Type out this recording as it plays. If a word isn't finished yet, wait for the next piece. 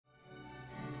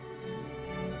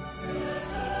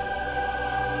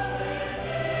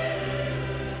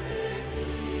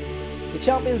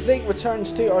Champions League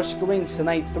returns to our screens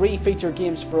tonight. 3 feature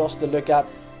games for us to look at.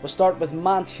 We'll start with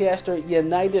Manchester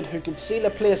United, who could seal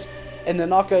a place in the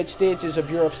knockout stages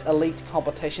of Europe's elite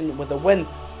competition with a win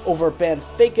over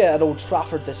Benfica at Old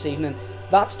Trafford this evening.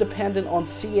 That's dependent on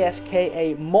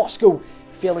CSKA Moscow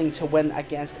failing to win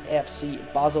against FC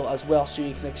Basel as well, so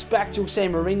you can expect Jose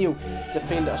Mourinho to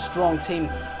field a strong team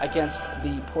against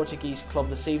the Portuguese club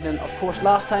this evening. Of course,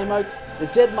 last time out they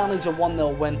did manage a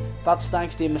 1-0 win. That's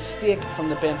thanks to a mistake from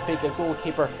the Benfica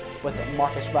goalkeeper with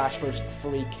Marcus Rashford's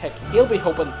free kick. He'll be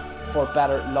hoping for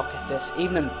better luck this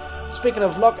evening. Speaking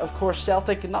of luck, of course,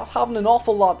 Celtic not having an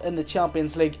awful lot in the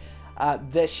Champions League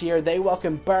this year. They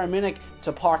welcome Bayern Munich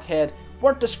to Parkhead.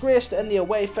 Weren't disgraced in the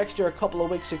away fixture a couple of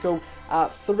weeks ago.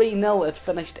 3-0 it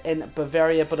finished in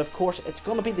Bavaria, but of course it's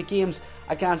going to be the games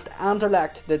against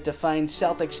Anderlecht that define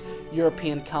Celtic's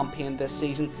European campaign this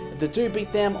season. If they do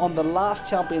beat them on the last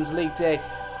Champions League day,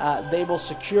 they will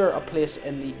secure a place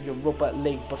in the Europa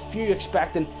League, but few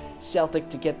expecting Celtic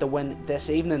to get the win this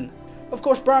evening. Of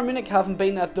course, Bayern Munich haven't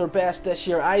been at their best this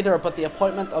year either, but the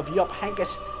appointment of Jupp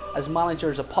Heynckes as manager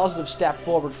is a positive step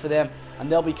forward for them,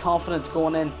 and they'll be confident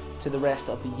going in to the rest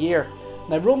of the year.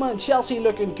 Now, Roma and Chelsea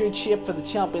look in good shape for the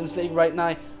Champions League right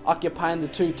now, occupying the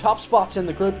 2 top spots in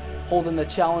the group, holding the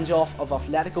challenge off of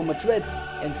Atletico Madrid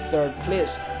in 3rd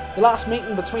place. The last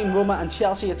meeting between Roma and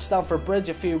Chelsea at Stamford Bridge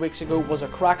a few weeks ago was a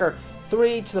cracker.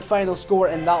 3 to the final score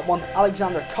in that one.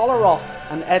 Alexander Kolarov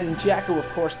and Edin Dzeko, of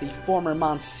course the former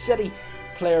Man City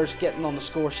players, getting on the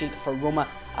score sheet for Roma.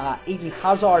 Eden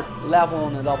Hazard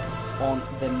levelling it up on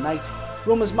the night.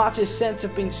 Roma's matches since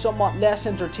have been somewhat less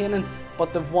entertaining,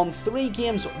 but they've won 3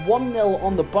 games 1-0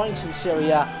 on the bounce in Serie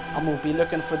A, and will be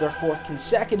looking for their 4th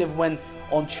consecutive win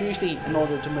on Tuesday in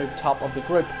order to move top of the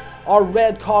group. Our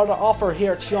red card offer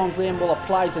here at Sean Graham will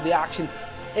apply to the action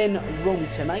in Rome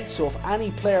tonight, so if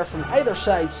any player from either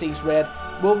side sees red,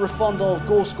 we'll refund all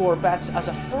goal scorer bets as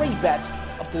a free bet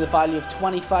up to the value of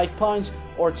 £25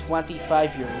 or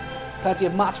 €25. Plenty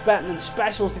of match betting and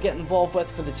specials to get involved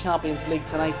with for the Champions League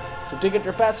tonight, so do get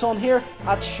your bets on here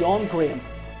at Sean Graham.